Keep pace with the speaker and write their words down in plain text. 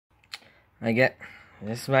I get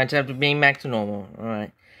this is my attempt to being back to normal.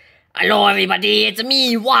 Alright. Hello everybody, it's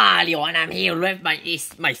me, Wario, and I'm here with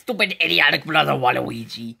my stupid idiotic brother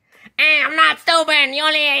Waluigi. I'm not stupid,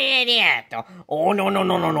 you're the idiot. Oh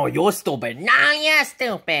no, you're stupid. No, you're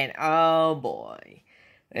stupid. Oh boy.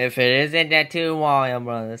 If it isn't that two Wario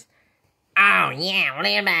Brothers. Oh yeah,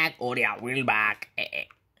 we're back. Oh yeah, we're back.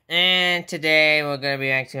 And today we're gonna be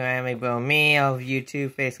back to Anime Bro Me of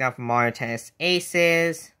YouTube face off from Mario Tennis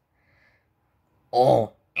Aces.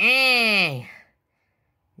 Oh, yep.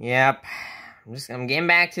 I'm getting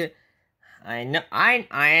back to.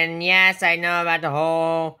 Yes, I know about the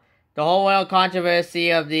whole world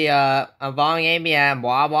controversy of the involving ABM.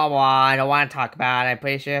 Blah blah blah. I don't want to talk about it. I'm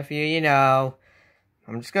pretty sure if you know.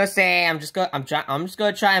 I'm just gonna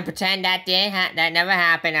try and pretend that that never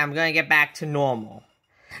happened. I'm gonna get back to normal.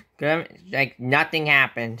 Like nothing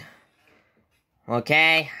happened.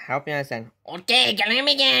 Okay, I hope you understand. Okay, can I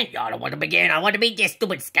begin? I don't want to begin. I want to be this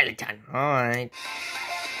stupid skeleton. Alright.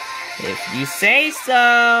 If you say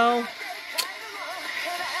so.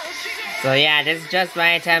 So yeah, this is just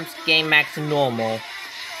my attempt to get back to normal.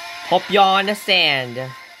 Hope y'all understand.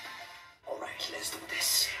 Alright, let's do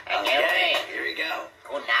this. Okay, here we go.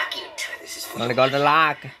 Go knock it. This is for I'm gonna go to the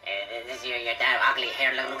lock. This is your damn ugly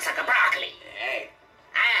hair looks like a broccoli. Hey.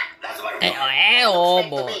 That's what Oh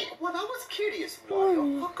boy. Well, I was curious,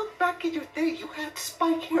 Wario. How come back in your day you had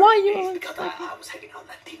spike hair? Why you? Because I was hanging out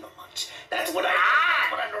Latino much. That's what I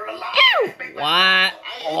learned a lot. What?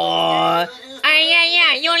 Oh,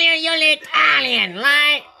 yeah, you're Italian,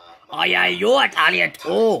 right? Oh yeah, you're Italian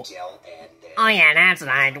too. Oh yeah, that's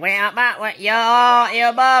right. Well, but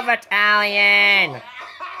you're both Italian.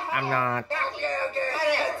 I'm not.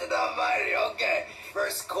 Okay. That's enough, Mario. Okay.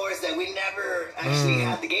 First course that we never actually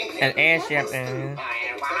had the gameplay. An airship.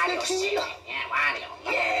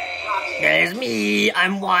 There's me.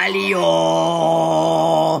 I'm Wario.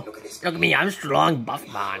 Look at me. I'm strong, buff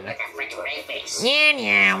man.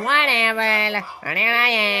 Yeah, whatever. And here I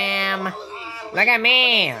am. Look at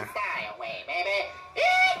me.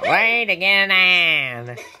 Wait again.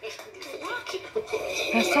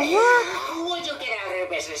 That's the what? Would you get out of your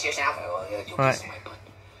business yourself? What?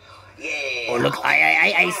 Yeah. Oh look,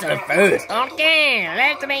 I said first. Okay,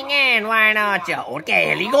 let's begin. Why not you? Okay,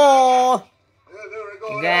 here we go.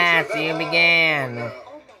 Yes, you begin.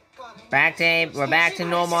 We're back to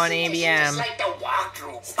normal on ABM.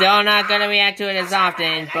 Still not gonna react to it as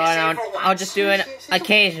often, but I'll just do it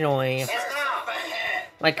occasionally.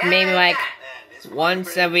 Like maybe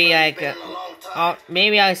once every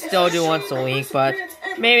maybe I'll still do once a week, but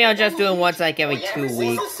maybe I'll just do it once every 2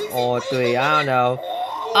 weeks or 3. I don't know.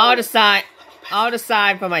 I'll decide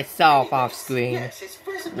for myself off screen.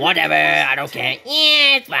 Whatever, I don't care.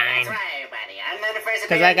 Yeah, it's fine.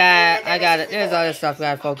 Cause I got it. There's other stuff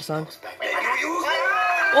I gotta focus on.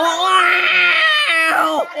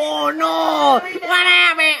 Oh no! What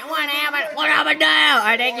happened now?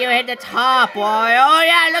 I think you hit the top, boy. Oh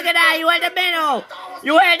yeah, look at that! You hit the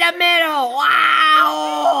middle.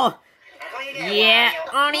 Wow! Yeah.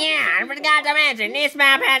 Oh yeah, I forgot to mention this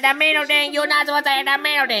map has the middle thing. You're not supposed to hit the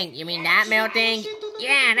middle thing. You mean that middle thing?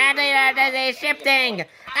 Yeah, that's a ship thing.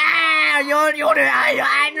 I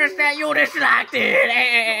understand you're distracted.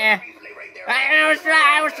 I was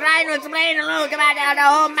trying to explain to Luke about the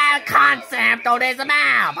whole map concept of this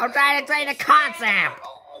map. I'm trying to explain the concept.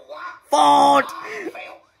 Fault.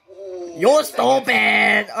 You're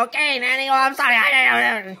stupid. Okay, Nanny, I'm sorry.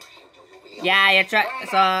 Yeah, you try.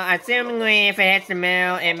 So, assumingly, if it hits the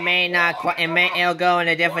middle, it'll go in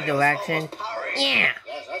a different direction. Yeah.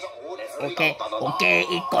 Okay,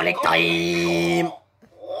 equal time.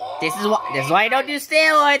 This is why I don't do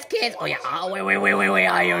steroids, kids. Oh yeah. Oh, wait.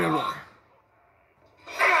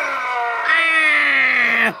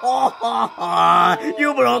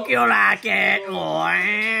 You broke your racket.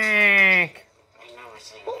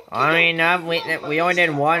 I mean, we only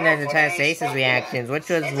did one of the Tennis Aces reactions, which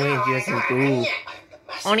was really just cool.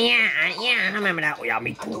 Oh yeah, I remember that. Oh yeah,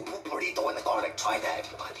 me too. No,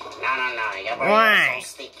 Why? so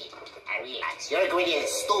sticky. I realize your ingredient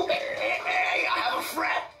is stupid. Hey, I have a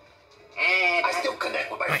friend. I still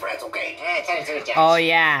connect with my friends, okay? Oh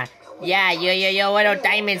yeah. Yeah, your little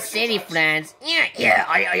Diamond City friends. Yeah,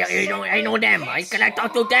 I know them. I can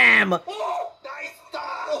talk to them.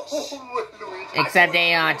 Except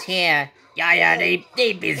they aren't here. Yeah, they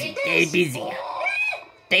busy.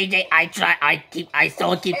 I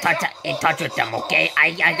still keep in touch with them, okay?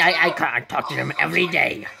 I can't talk to them every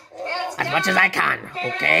day. As much as I can,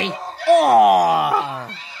 okay? Oh!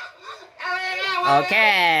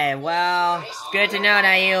 Okay, well, it's good to know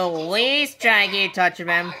that you at least try to get in touch with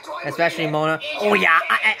him, especially Mona. Oh yeah,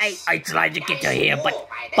 I tried to get her here, but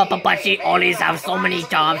she always has so many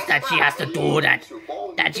jobs that she has to do that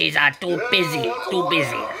she's too busy.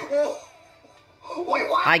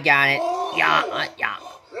 I got it. Yeah.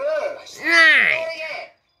 Right.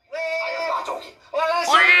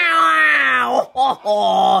 Wow!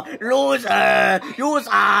 Loser! You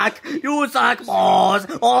suck, boss!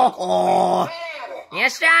 You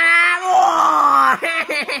shut up!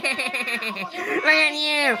 Look at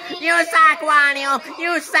you! You suck, Wario!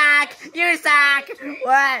 You suck!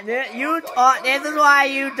 What? This is why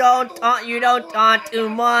you don't talk too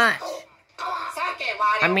much.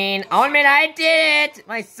 I mean, I'll admit I did it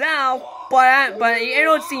myself, but you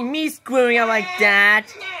don't see me screwing up like that.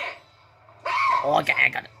 Okay, I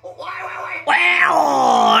got it. Well,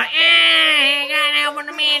 I got it from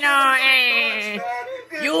the middle.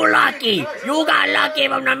 You lucky. You got lucky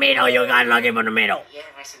from the middle.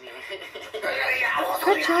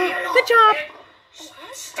 Good job.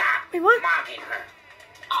 Wait, what?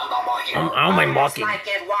 I'm not mocking.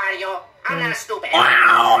 I'm not stupid.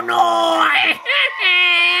 Oh no!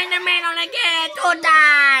 In the middle again, 2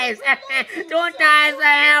 times.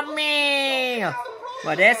 Help me!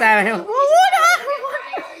 But this time,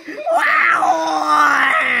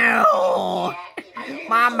 wow!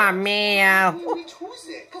 Mamma mia!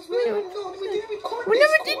 We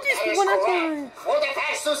never did this one time.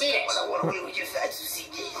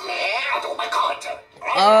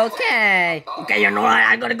 Okay, you know what?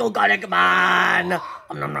 I'm gonna go garlic man.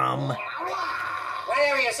 Nom.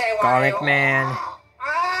 Whatever you say, Garlic man.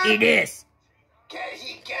 Eat this. Can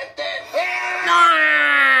he get that?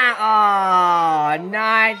 Oh,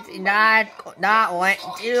 not went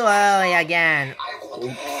too early again.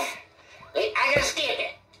 I gotta skip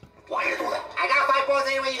it. Why you do that? I got 5 balls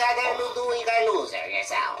anyway. You gotta lose there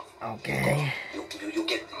yourself. Okay.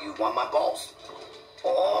 You want my balls?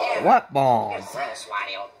 Oh. What balls? First,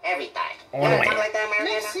 Wario. Every time. All the way. Like that,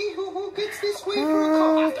 Let's see who gets this way for a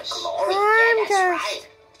Glory. contest.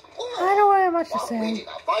 I don't have much to say.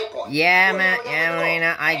 Yeah,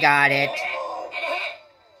 Marina, I got it. I'm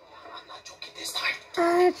not joking this time.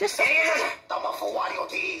 Just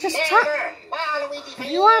Just talk. If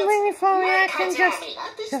you want to bring me for reaction, just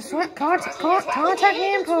contact the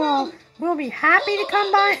info. We'll be happy to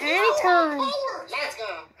come by anytime. Let's go.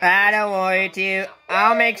 I don't worry, too.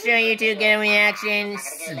 I'll make sure you two get reactions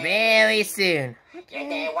very soon. Get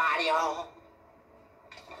there, Wario.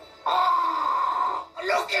 Oh,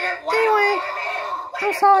 look at it, Wario. Anyway,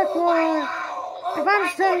 I'm sorry for if I'm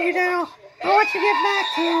slowing you down. I'll let you get back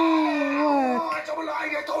to work.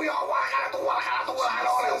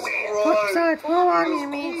 Besides, we're walking in the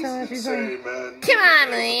meantime, she's like, Come on,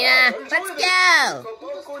 Marina. Let's go.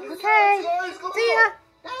 okay, see ya.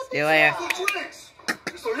 See you later.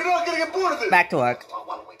 So you're not gonna get bored of this. Back to work.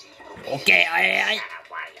 Okay,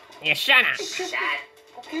 yeah, shut up.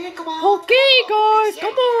 Okay, come on. Okay, guys,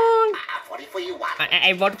 come on.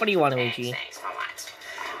 I vote for you, Waluigi. Thanks for what?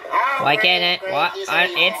 Why can't it? What?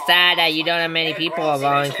 It's sad that you don't have many people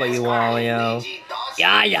voting for you, Wario.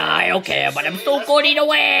 Yeah, okay, but I'm still good either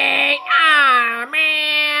way. Ah,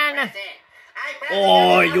 man.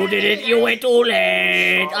 Oh, you did it. You went too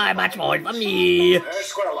late. I much more for me.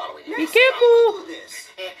 Be careful.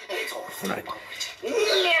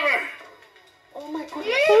 Never. Oh my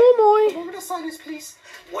goodness. Oh boy. Over the side, please.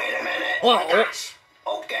 Wait a minute. Oh.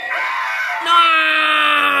 Okay. No!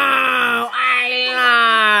 I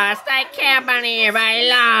lost! I can't believe I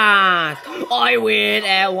lost! I win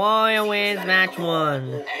at Wario wins match 1.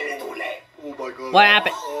 Oh my God. What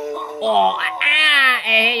happened? Oh, I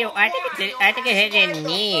think it hit your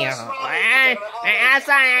knee. I'm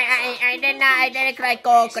sorry, I didn't quite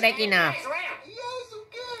go quick enough.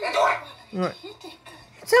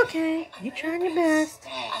 It's okay. You're trying your best. I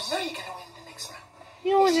know you're gonna win the next round.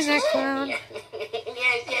 You'll win the next round. Yes,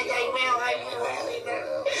 I will.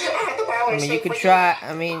 I mean, you could try.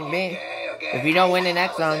 I mean, if you don't win the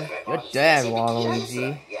next round, you're dead,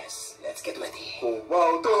 Waluigi. Yes, let's get ready.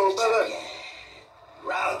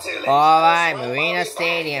 Alright, Marina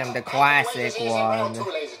Stadium, the classic one.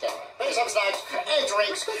 Here's some snacks and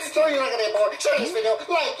drinks. So you're not gonna get bored. Share this video,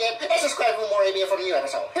 like it, and subscribe for more ABM for the new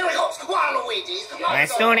episode. Here it goes. Waluigi's.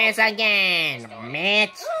 Let's do this again,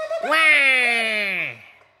 Mitch. Wah!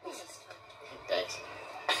 Thanks.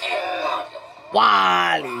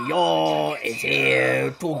 Wario is here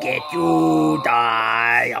to get you.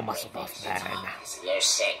 Die, a muscle buff man.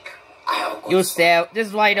 You're sick. This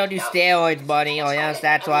is why you don't do steroids, buddy. Oh yes,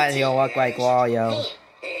 that's why you'll look like Wario.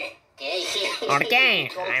 Okay,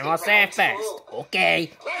 I will serve first. Okay.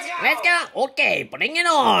 Let's go. Okay, bring it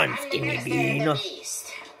on, Skinny Bean.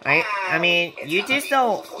 I mean, you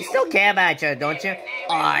still care about each other, don't you?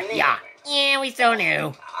 Yeah. Yeah, we still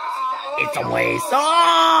do. It's a waste.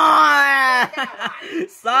 Oh!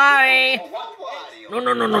 Sorry.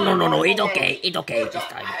 No. It's okay. It's okay this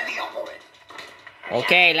time.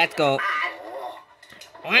 Okay, let's go.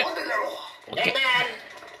 Okay.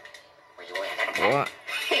 What?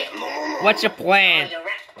 What's your plan?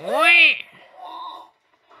 Oh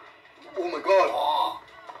my god.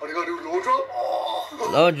 Are they gonna do low drop?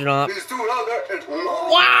 Low drop. There's two out there.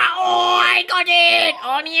 Wow! Oh, I got it!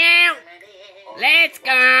 On you! Let's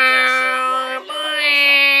go!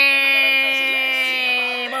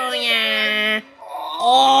 Booyah!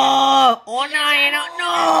 Oh! Oh no!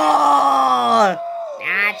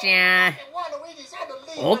 Gotcha!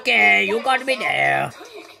 Okay, you got me there.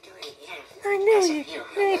 I knew you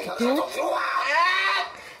could do it.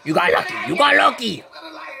 You got lucky!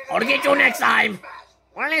 I'll get you next time!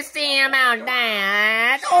 Well, let's see about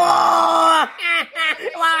that. Oh!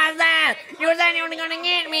 What was that? You said you were gonna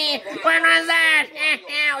get me. When was that?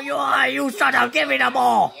 You shut up. Give me the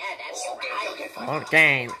ball.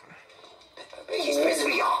 Okay. He's pissing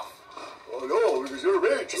me off. Oh no, because you're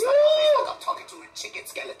rich. Just like I'm talking to a chicken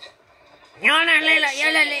skeleton. You're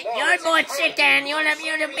more chicken.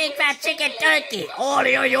 You're the big fat chicken turkey. Oh,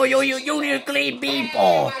 you clean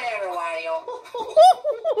people.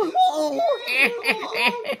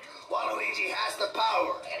 Waluigi has the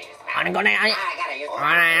power. I'm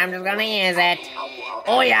just gonna use it.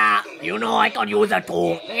 Oh yeah, you know I can use it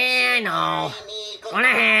too. Yeah, I know. Go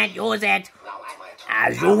ahead, use it.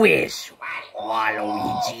 As you wish,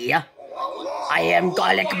 Waluigi. I am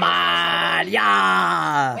Garlic Man,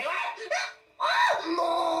 yeah.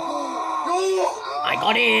 I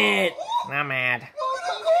got it. I'm mad.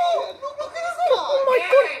 Oh my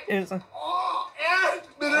goodness.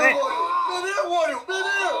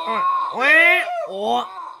 Oh,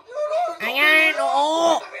 again.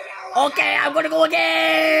 Oh, okay, I'm gonna go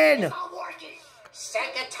again.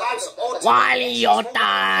 Wally, your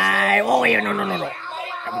time. Oh, yeah, no.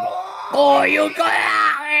 Oh, you go.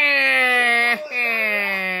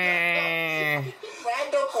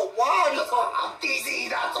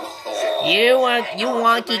 You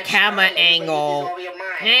wonky camera angle.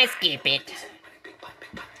 Let's skip it.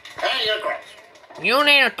 You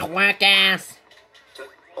little twerk ass.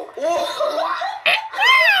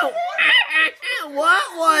 What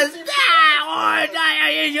was that? Oh,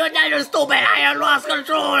 you're stupid. I lost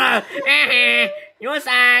control. You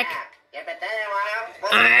suck.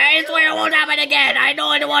 I swear it won't happen again. I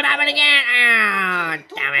know it won't happen again. Oh,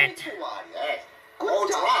 damn it.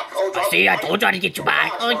 See, I told you to get you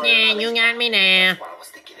back. Okay, you got me now.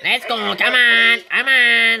 Let's go. Come on.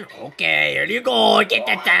 Okay, here you go. Get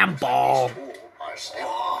that damn ball.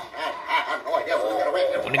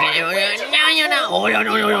 Oh,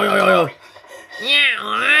 no.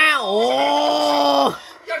 Yeah, oh.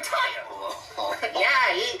 You're tired.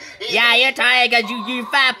 Yeah, you're tired because you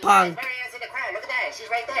fat punk. Marianne's in the crowd. Look at that. She's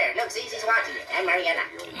right there. Look, see, she's watching you. And Mariana.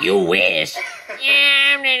 You wish.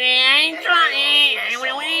 Yeah, I'm trying.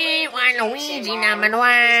 Waluigi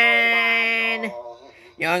 #1.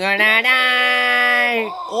 You're gonna die.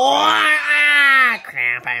 Oh,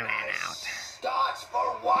 crap, I ran out.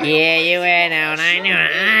 Yeah, you ran out. I knew.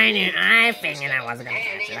 I figured I wasn't gonna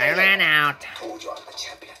catch it. I ran out.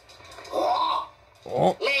 Oh.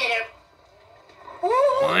 Later.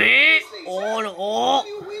 Oh.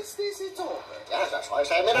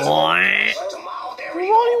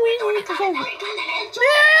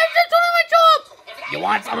 You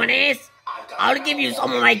want some of this? I'll give you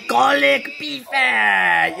some of my garlic beef.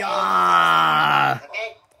 Yeah.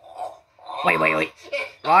 Wait.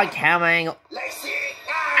 Wrong camera angle. Not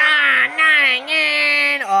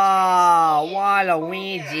again. Oh,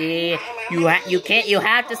 Waluigi. You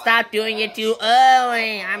have to stop doing it too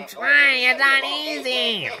early. I'm trying. It's not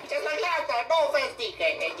easy.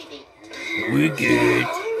 We get it.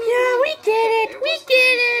 Yeah, we get it.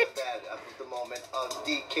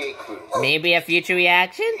 Maybe a future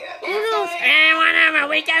reaction? Who knows? Whatever.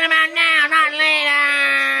 We get him out now, not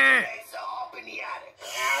later.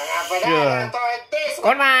 Sure.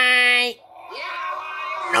 Goodbye.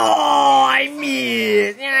 No, I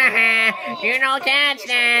missed. You don't catch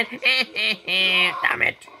that. Damn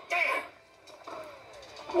it.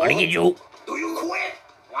 What did you do? Do you quit?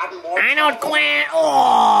 I don't quit.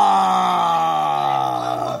 Oh.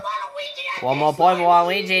 One more point for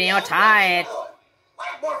Waluigi. You're tired.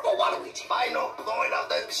 More for Waluigi. I know, blowing up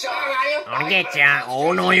the shot. I'll get ya.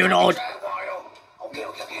 Oh, no, you don't. Okay. Yeah,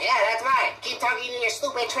 that's right. Keep talking to your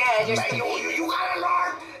stupid trash. You gotta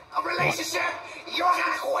learn a relationship. You're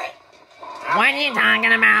gonna quit. What are you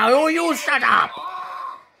talking about? Oh, you shut up.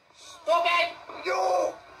 Stupid.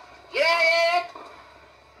 You. Yeah.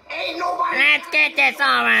 Ain't nobody. Let's get this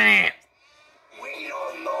over with. We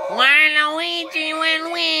don't know. Waluigi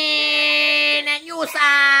will win, and you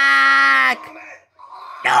suck.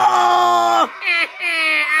 No! I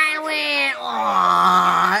win!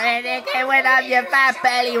 Oh, and they can win up your fat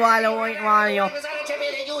belly, Wario.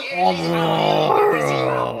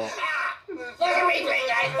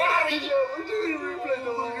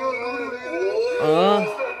 Oh.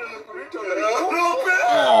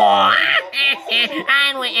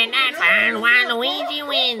 And that time, Waluigi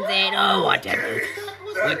wins it. Oh, what a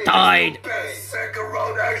we tied.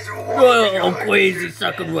 Oh, crazy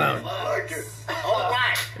second round.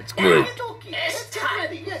 It's great.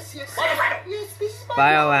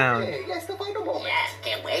 Final round.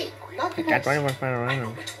 Can't wait. I got 21 final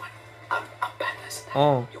round.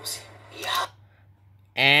 Oh.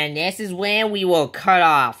 And this is where we will cut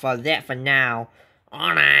off for that for now.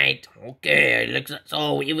 Alright, okay, looks like,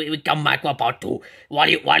 so we come back for part 2.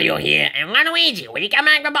 Wario here, and Waluigi, will you come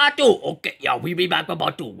back for part 2? Okay, yeah, we'll be back for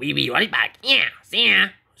part 2. We'll be right back. Yeah, see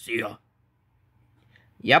ya.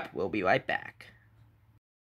 Yep, we'll be right back.